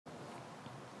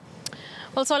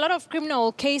Also, a lot of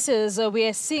criminal cases we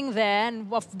are seeing there, and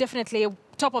definitely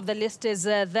top of the list is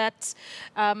that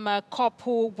cop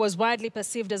who was widely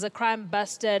perceived as a crime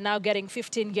buster, now getting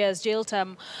 15 years jail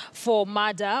term for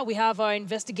murder. We have our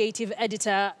investigative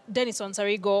editor, Dennis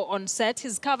Onsarigo, on set.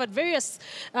 He's covered various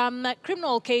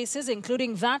criminal cases,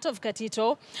 including that of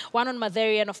Katito, one on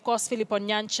Matheri, and of course Philip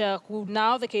Onyancha, who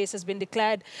now the case has been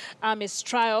declared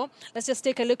mistrial. Let's just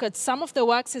take a look at some of the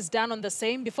works he's done on the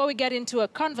same before we get into a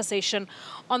conversation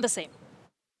on the same.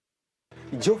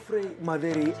 Geoffrey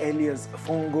Matheri alias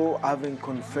Fongo, having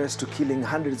confessed to killing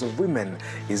hundreds of women,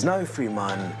 is now a free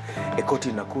man. A court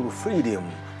in Nakuru freed him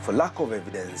for lack of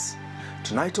evidence.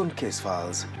 Tonight on Case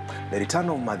Files, the return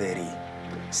of Matheri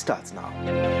starts now.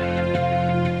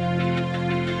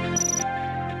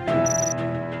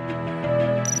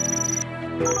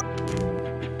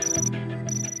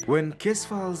 When Case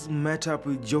Files met up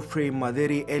with Geoffrey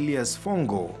Matheri alias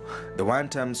Fongo, the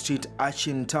one-time street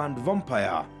urchin turned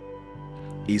vampire,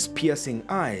 his piercing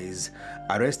eyes,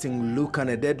 arresting look and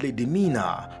a deadly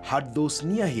demeanor had those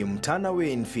near him turn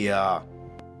away in fear.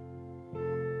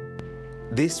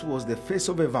 This was the face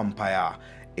of a vampire,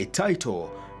 a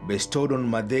title bestowed on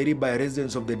Matheri by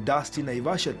residents of the dusty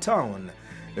Naivasha town,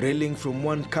 railing from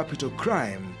one capital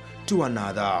crime to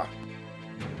another.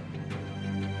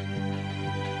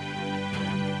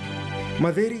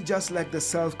 Matheri, just like the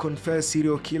self-confessed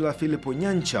serial killer Philip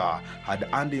Onyancha, had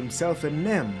earned himself a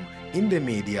name in the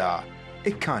media,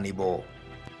 a cannibal.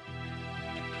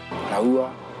 At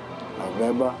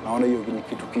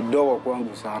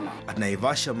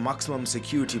Naivasha Maximum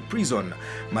Security Prison,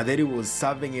 Matheri was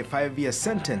serving a 5-year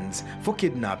sentence for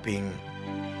kidnapping.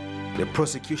 The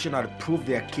prosecution had proved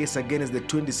their case against the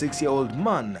 26-year-old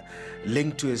man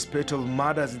linked to a spate of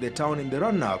murders in the town in the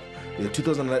run-up to the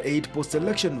 2008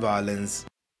 post-election violence.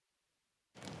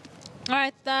 All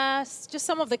right, that's just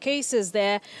some of the cases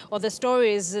there, or the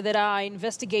stories that our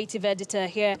investigative editor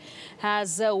here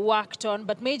has worked on.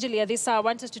 But majorly at this hour, I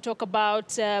want us to talk about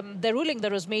the ruling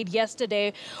that was made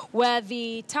yesterday, where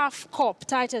the tough cop,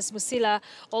 Titus Musila,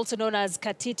 also known as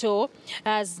Katito,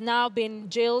 has now been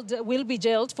jailed, will be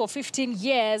jailed for 15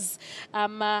 years.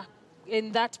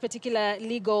 In that particular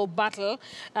legal battle.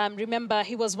 Remember,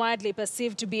 he was widely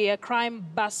perceived to be a crime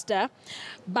buster.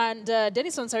 And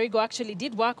Dennis Onsarigo actually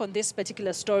did work on this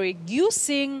particular story. You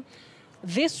seeing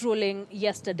this ruling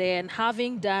yesterday and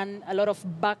having done a lot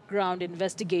of background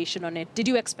investigation on it, did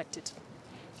you expect it?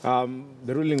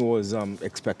 The ruling was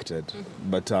expected,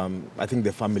 but I think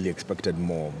the family expected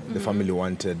more. The family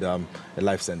wanted a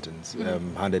life sentence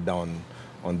handed down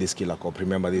on this killer cop.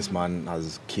 Remember, this man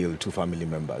has killed 2 family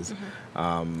members.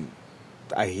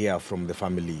 I hear from the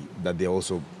family that they're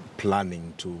also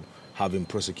planning to have him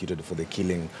prosecuted for the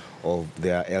killing of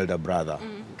their elder brother,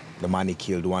 the man he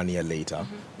killed 1 year later,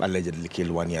 allegedly killed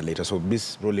 1 year later. So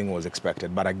this ruling was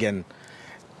expected. But again,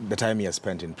 the time he has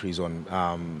spent in prison,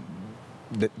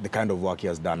 the kind of work he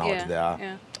has done out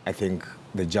there, I think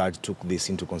the judge took this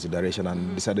into consideration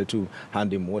and decided to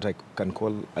hand him what I can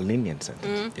call a lenient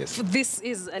sentence. Yes. This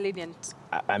is a lenient?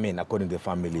 I mean, according to the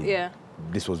family,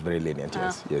 this was very lenient,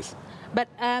 yes. But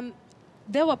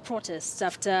there were protests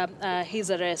after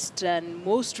his arrest, and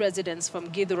most residents from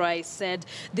Githurai said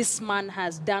this man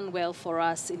has done well for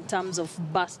us in terms of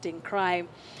busting crime.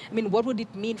 I mean, what would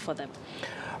it mean for them?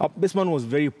 This man was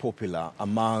very popular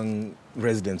among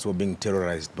residents who were being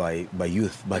terrorized by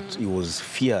youth, but he was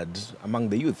feared among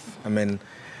the youth. I mean,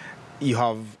 you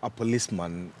have a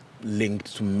policeman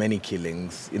linked to many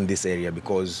killings in this area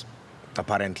because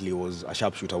apparently he was a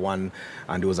sharpshooter one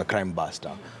and he was a crime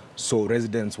buster. So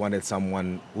residents wanted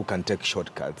someone who can take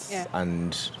shortcuts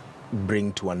and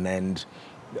bring to an end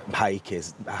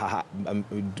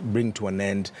bring to an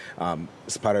end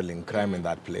spiraling crime in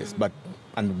that place.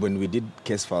 And when we did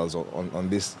Case Files on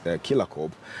this killer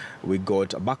cop, we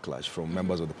got a backlash from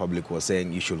members of the public who were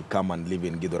saying you should come and live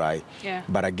in Githurai.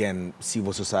 But again,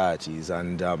 civil societies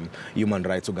and human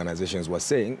rights organizations were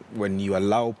saying when you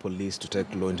allow police to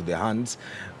take law into their hands,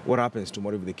 what happens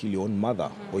tomorrow if they kill your own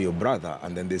mother or your brother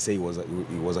and then they say he was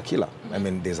a killer? I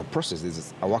mean, there's a process,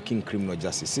 there's a working criminal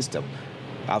justice system.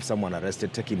 Have someone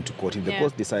arrested, take him to court. If the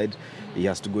court decide he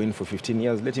has to go in for 15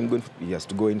 years, let him go in. He has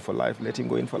to go in for life, let him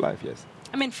go in for life, yes.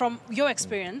 I mean, from your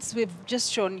experience, we've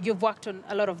just shown you've worked on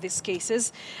a lot of these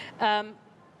cases. From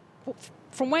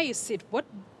where you sit, what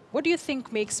do you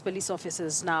think makes police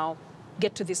officers now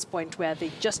get to this point where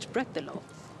they just break the law?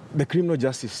 The criminal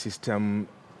justice system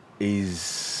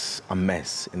is a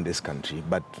mess in this country,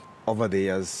 but over the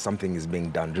years, something is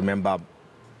being done. Remember,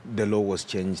 the law was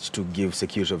changed to give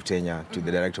security of tenure to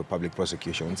the Director of Public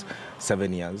Prosecutions,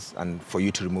 7 years, and for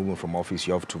you to remove him from office,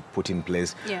 you have to put in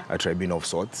place a tribunal of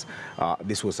sorts.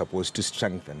 This was supposed to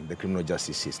strengthen the criminal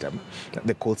justice system.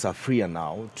 The courts are freer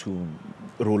now to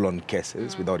rule on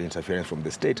cases without interference from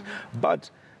the state, but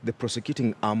the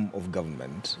prosecuting arm of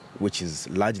government, which is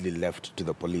largely left to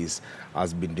the police,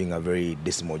 has been doing a very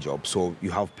dismal job. So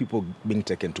you have people being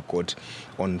taken to court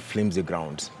on flimsy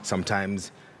grounds.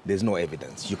 Sometimes there's no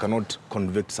evidence. You cannot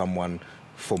convict someone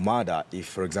for murder if,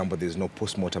 for example, there's no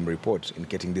post-mortem report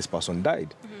indicating this person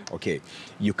died. Okay,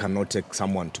 you cannot take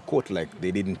someone to court like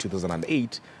they did in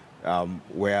 2008,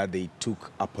 where they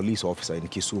took a police officer in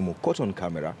Kisumu, caught on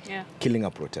camera, killing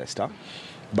a protester.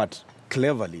 But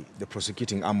cleverly, the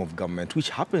prosecuting arm of government, which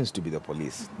happens to be the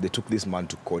police, they took this man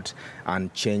to court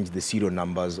and changed the serial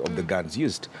numbers of the guns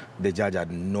used. The judge had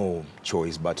no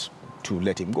choice but to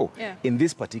let him go. In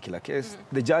this particular case,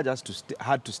 the judge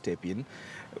had to step in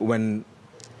when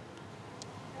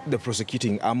the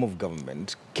prosecuting arm of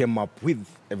government came up with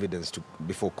evidence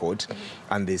before court,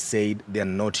 and they said they're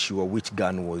not sure which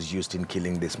gun was used in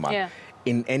killing this man.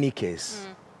 In any case,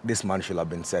 this man should have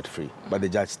been set free. But the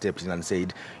judge stepped in and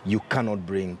said, you cannot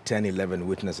bring 10, 11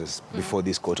 witnesses before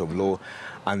this court of law,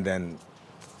 and then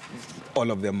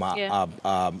all of them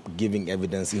are giving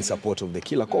evidence in support of the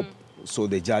killer cop. So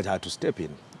the judge had to step in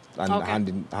and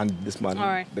hand this man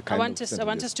the kind of sentences. I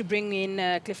want us to bring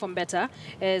in Clifford Better,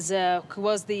 who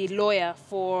was the lawyer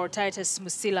for Titus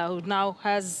Musila, who now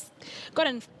has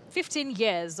gotten 15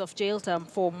 years of jail term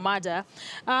for murder.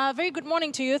 Very good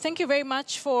morning to you. Thank you very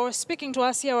much for speaking to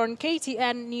us here on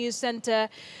KTN News Center.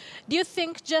 Do you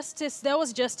think there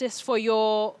was justice for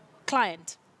your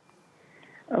client?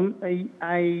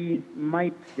 I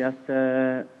might just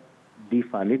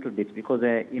differ a little bit, because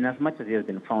in as much as he has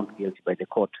been found guilty by the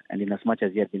court and in as much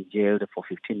as he has been jailed for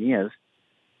 15 years,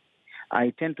 I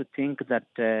tend to think that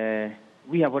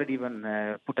we have already even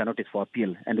put a notice for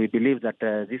appeal, and we believe that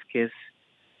this case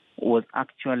was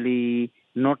actually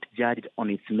not judged on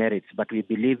its merits, but we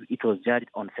believe it was judged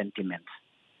on sentiments.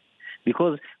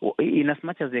 Because in as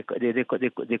much as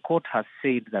the court has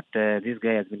said that this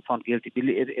guy has been found guilty,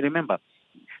 remember,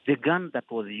 the gun that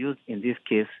was used in this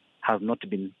case has not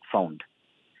been found.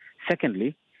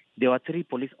 Secondly, there were 3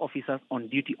 police officers on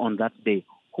duty on that day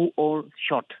who all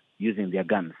shot using their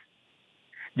guns.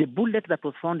 The bullet that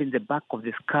was found in the back of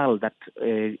the skull that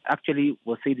actually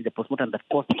was said in the postmortem that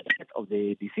caused the death of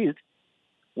the deceased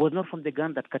was not from the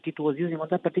gun that Katitu was using on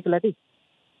that particular day.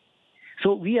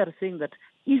 So we are saying that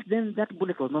if then that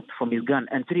bullet was not from his gun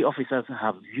and 3 officers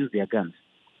have used their guns,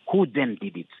 who then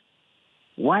did it?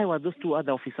 Why were those 2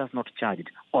 other officers not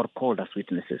charged or called as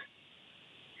witnesses?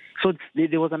 So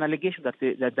there was an allegation that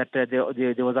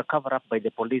there was a cover-up by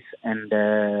the police and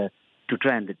to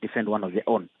try and defend one of their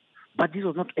own. But this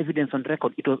was not evidence on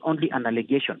record. It was only an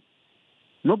allegation.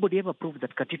 Nobody ever proved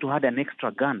that Katitu had an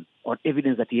extra gun or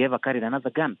evidence that he ever carried another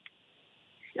gun.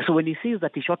 So when he says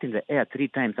that he shot in the air 3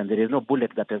 times and there is no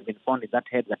bullet that has been found in that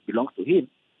head that belongs to him,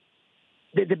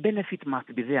 the benefit must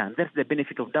be there, and that's the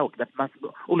benefit of doubt that must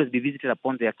always be visited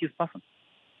upon the accused person.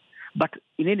 But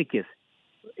in any case,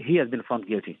 he has been found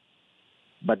guilty,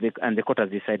 and the court has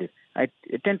decided. I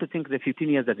tend to think the 15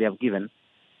 years that they have given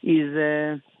is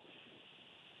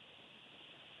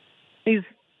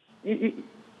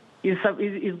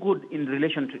good in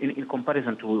relation to in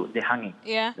comparison to the hanging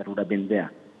that would have been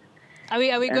there. Are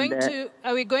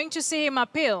we going to see him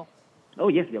appeal? Oh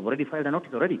yes, we have already filed a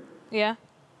notice already. Yeah.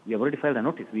 We have already filed a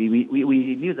notice. We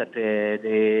knew that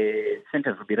the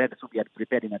sentence would be read, so we had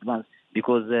prepared in advance,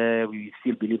 because we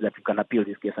still believe that we can appeal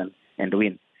this case and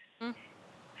win.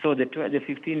 So the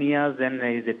 15 years, then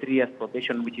is the 3 years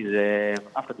probation, which is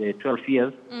after the 12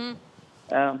 years,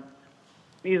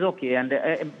 is okay. And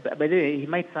by the way, he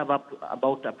might serve up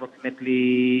about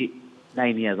approximately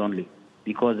 9 years only,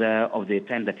 because of the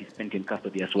time that he spent in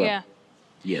custody as well. Yeah.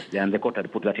 Yes, and the court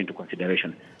had put that into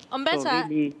consideration. So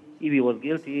really, if he was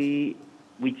guilty,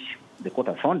 which the court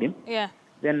has found him,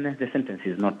 then the sentence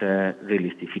is not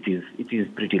realistic. It is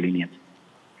pretty lenient.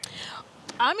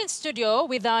 I'm in studio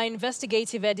with our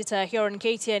investigative editor here on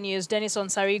KTN News, Dennis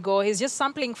Onsarigo. He's just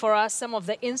sampling for us some of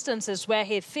the instances where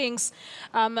he thinks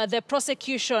the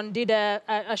prosecution did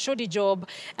a shoddy job.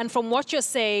 And from what you're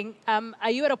saying, are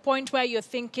you at a point where you're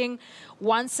thinking,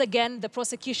 once again, the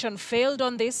prosecution failed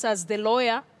on this as the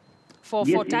lawyer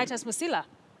for Titus Musila?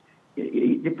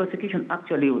 The prosecution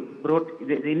actually brought,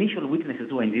 the initial witnesses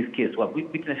who were in this case, were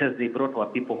witnesses they brought were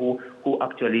people who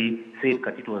actually said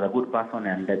Katitu was a good person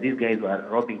and that these guys were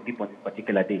robbing people on this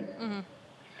particular day.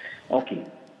 Okay.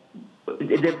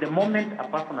 The moment a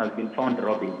person has been found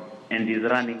robbing and is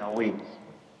running away,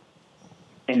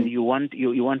 and you want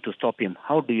to stop him,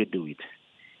 how do you do it?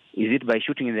 Is it by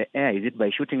shooting in the air? Is it by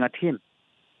shooting at him?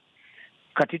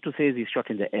 Katitu says he shot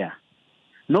in the air.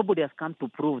 Nobody has come to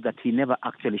prove that he never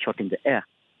actually shot in the air.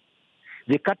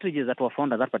 The cartridges that were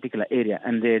found at that particular area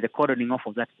and the cordoning off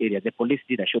of that area, the police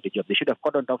did a shorty job. They should have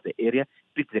cordoned off the area,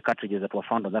 picked the cartridges that were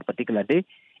found on that particular day,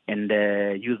 and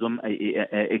use them,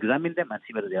 examine them, and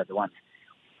see whether they are the ones.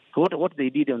 So what they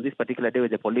did on this particular day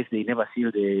with the police, they never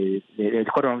sealed the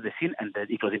cordon of the scene, and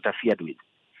it was interfered with.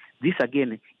 This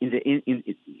again,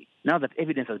 now that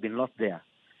evidence has been lost there,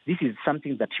 this is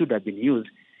something that should have been used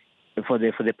for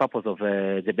the purpose of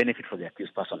the benefit for the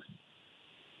accused person.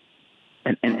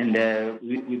 And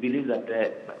we believe that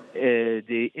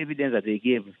the evidence that they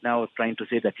gave now trying to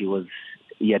say that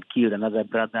he had killed another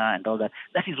brother and all that,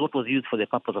 that is what was used for the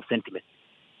purpose of sentiment.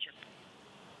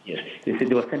 Yes, they said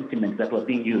there were sentiments that were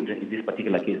being used in this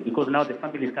particular case because now the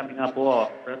family is coming up, oh,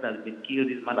 our brother has been killed,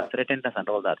 this man has threatened us and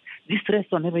all that. These threats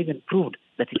were never even proved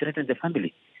that he threatened the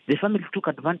family. The family took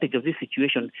advantage of this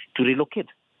situation to relocate.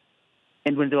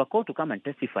 And when they were called to come and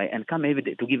testify and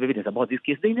to give evidence about this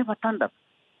case, they never turned up.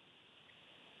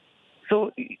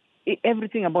 So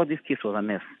everything about this case was a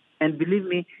mess. And believe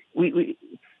me, we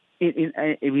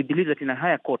believe that in a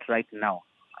higher court right now,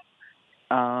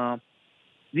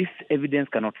 this evidence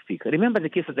cannot speak. Remember the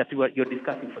cases that you're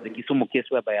discussing for the Kisumu case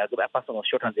whereby a person was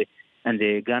shot and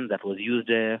the gun that was used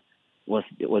was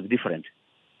different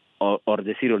or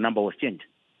the serial number was changed.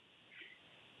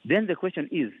 Then the question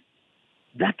is,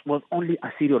 that was only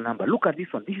a serial number. Look at this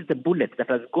one. This is the bullet that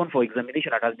has gone for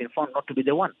examination that has been found not to be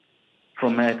the one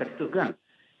from Katitu's gun.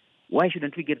 Why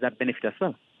shouldn't we get that benefit as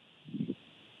well?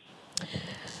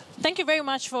 Thank you very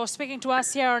much for speaking to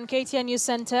us here on KTN News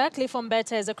Center. Cliff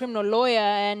Ombeta is a criminal lawyer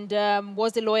and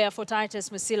was the lawyer for Titus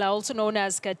Musila, also known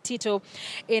as Katitu,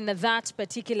 in that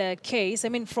particular case. I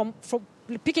mean, from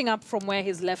picking up from where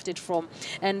he's left it from,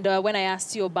 and when I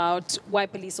asked you about why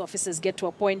police officers get to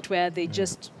a point where they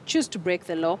just choose to break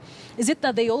the law, is it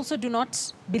that they also do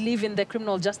not believe in the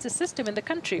criminal justice system in the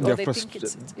country, or they think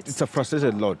it's a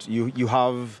frustrated lot? You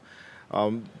have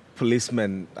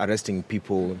policemen arresting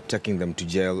people, taking them to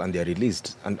jail, and they're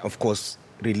released. And of course,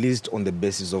 released on the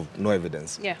basis of no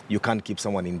evidence. Yeah. You can't keep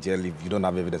someone in jail if you don't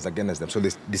have evidence against them. So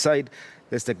they decide,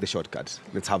 let's take the shortcut.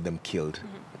 Let's have them killed.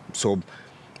 So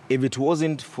if it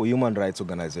wasn't for human rights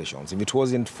organizations, if it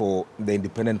wasn't for the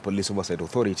Independent Police Oversight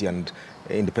Authority and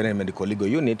Independent Medical Legal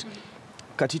Unit,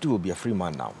 Katitu will be a free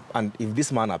man now. And if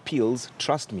this man appeals,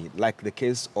 trust me, like the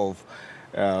case of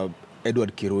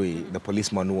Edward Githurai, the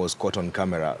policeman who was caught on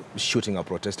camera shooting a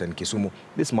protester in Kisumu,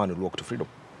 this man will walk to freedom.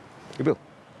 He will.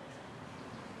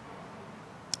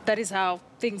 That is how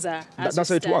things are. That's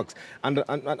how it works. And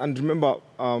remember,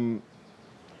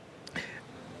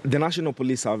 the National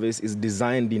Police Service is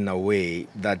designed in a way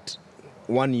that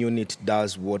one unit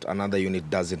does what another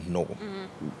unit doesn't know.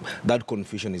 That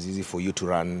confusion is easy for you to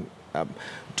run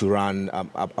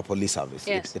a police service.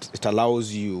 Yes. It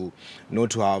allows you not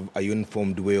to have a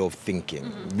uniformed way of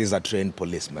thinking. These are trained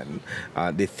policemen.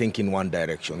 They think in one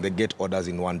direction. They get orders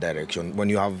in one direction. When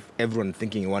you have everyone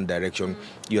thinking in one direction,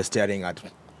 you're staring at,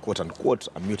 quote unquote,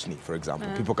 a mutiny, for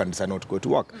example. People can decide not to go to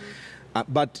work.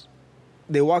 But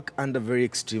they work under very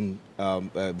extreme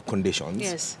conditions.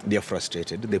 Yes. They're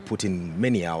frustrated. They put in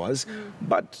many hours.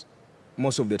 But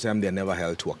most of the time, they're never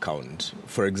held to account.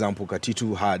 For example,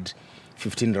 Katitu had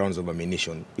 15 rounds of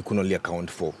ammunition. He could only account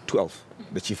for 12.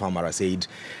 The chief armorer said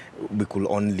we could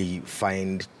only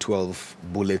find 12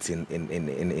 bullets in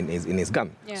his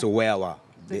gun. Yeah. So where were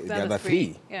the other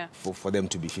three for them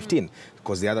to be 15?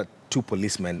 Because the other two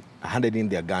policemen handed in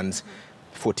their guns,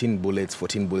 14 bullets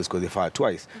because they fired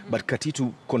twice. But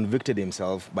Katitu convicted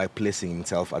himself by placing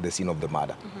himself at the scene of the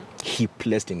murder. He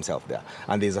placed himself there.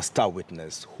 And there's a star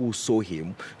witness who saw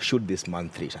him shoot this man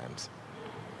 3 times.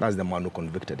 That's the man who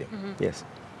convicted him. Yes.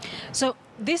 So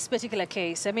this particular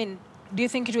case, I mean, do you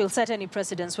think it will set any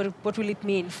precedents? What will it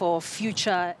mean for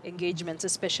future engagements,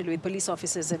 especially with police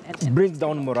officers and it brings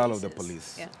down morale cases of the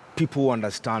police. Yeah. People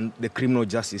understand the criminal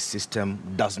justice system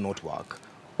does not work,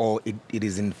 or it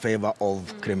is in favor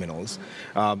of criminals.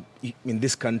 In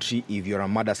this country, if you're a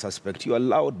murder suspect, you're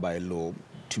allowed by law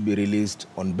to be released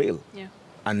on bail,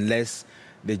 unless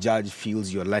the judge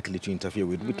feels you're likely to interfere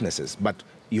with witnesses. But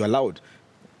you're allowed.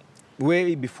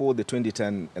 Way before the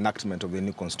 2010 enactment of the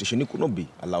new constitution, you could not be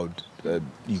allowed,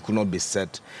 you could not be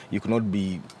set, you could not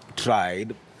be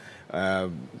tried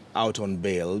out on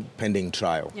bail pending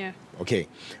trial. Yeah. Okay.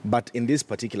 But in this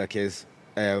particular case,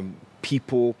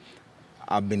 people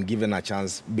have been given a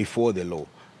chance before the law.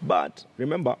 But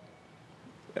remember,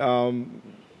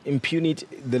 impunity,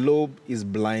 the law is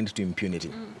blind to impunity.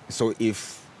 So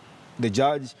if The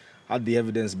judge had the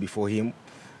evidence before him.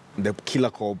 The killer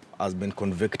cop has been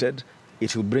convicted.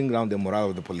 It will bring down the morale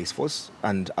of the police force.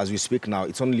 And as we speak now,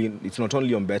 it's not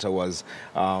only Umbeta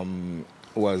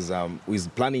is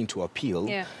planning to appeal.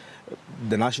 Yeah.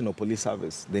 The National Police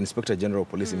Service, the Inspector General of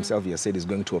Police himself, he has said he's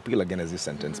going to appeal against this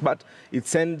sentence. But it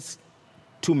sends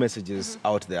two messages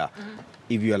out there.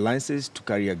 If you are licensed to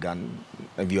carry a gun,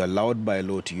 if you are allowed by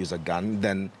law to use a gun,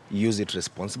 then use it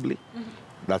responsibly.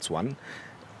 That's one.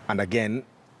 And again,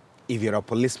 if you're a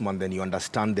policeman, then you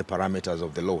understand the parameters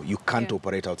of the law. You can't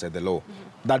operate outside the law.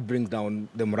 That brings down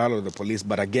the morale of the police,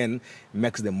 but again,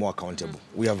 makes them more accountable.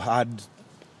 We have had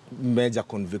major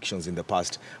convictions in the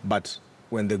past, but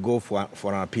when they go for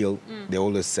an appeal, they're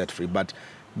always set free. But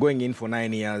going in for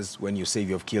 9 years, when you say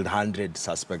you've killed 100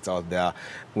 suspects out there,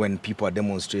 when people are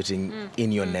demonstrating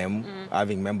in your name,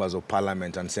 having members of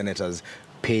parliament and senators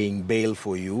paying bail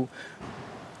for you,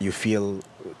 you feel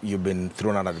you've been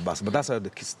thrown under the bus. But that's how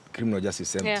the criminal justice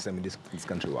system in this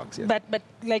country works. Yes. But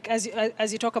like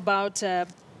as you talk about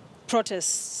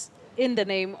protests in the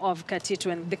name of Katitu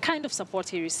and the kind of support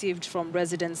he received from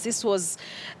residents, this was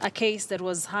a case that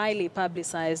was highly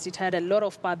publicized. It had a lot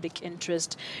of public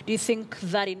interest. Do you think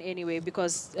that in any way,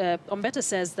 because Umbeta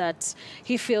says that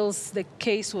he feels the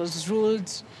case was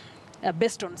ruled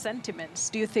based on sentiments,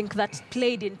 do you think that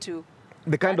played into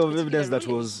the kind of evidence that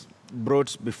was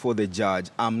brought before the judge?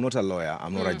 I'm not a lawyer,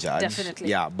 I'm not a judge. Definitely.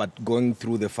 Yeah, but going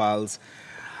through the files,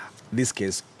 this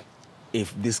case,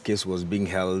 if this case was being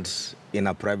held in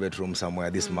a private room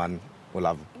somewhere, this man will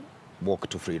have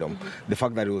walked to freedom. The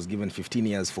fact that he was given 15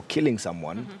 years for killing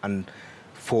someone and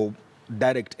for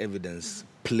direct evidence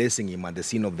placing him at the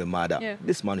scene of the murder,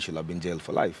 this man should have been jailed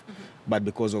for life. But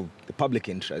because of the public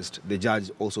interest, the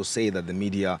judge also said that the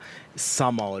media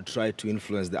somehow tried to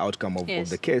influence the outcome of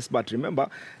the case. But remember,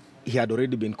 he had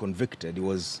already been convicted. He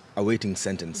was awaiting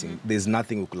sentencing. There's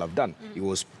nothing we could have done. He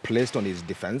was placed on his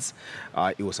defense.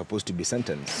 He was supposed to be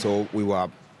sentenced. So we were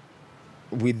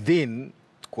within,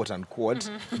 quote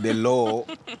unquote, the law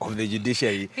of the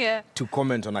judiciary to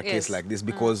comment on a case like this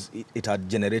because it had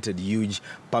generated huge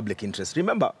public interest.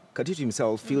 Remember, Katitu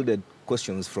himself fielded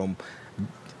questions from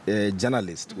a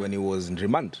journalist when he was in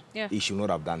remand. He should not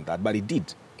have done that, but he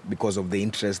did, because of the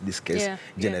interest this case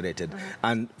generated.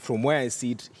 And from where I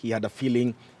see it, he had a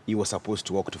feeling he was supposed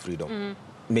to walk to freedom.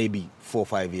 Maybe 4 or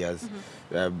 5 years.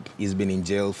 He's been in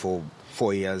jail for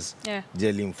 4 years.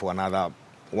 Jail him for another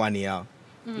 1 year.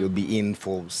 He'll be in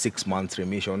for 6 months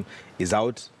remission. He's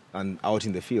out and out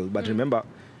in the field. But remember,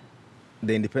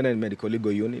 the Independent Medical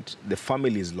Legal Unit, the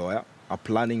family's lawyer, are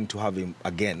planning to have him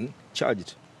again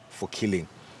charged for killing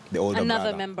the older another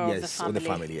brother. member of the family. Of the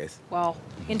family, yes. Wow,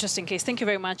 interesting case. Thank you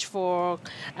very much for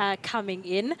coming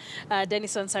in.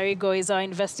 Denison Sarigo is our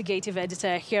investigative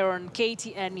editor here on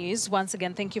KTN News. Once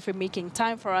again, thank you for making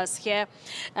time for us here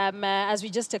as we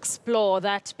just explore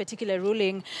that particular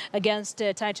ruling against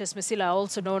Titus Masila,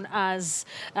 also known as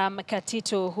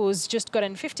Katitu, who's just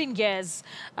gotten 15 years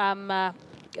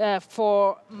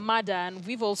for murder. And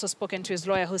we've also spoken to his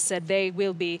lawyer, who said they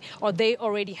will be, or they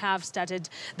already have started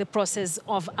the process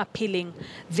of appealing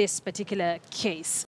this particular case.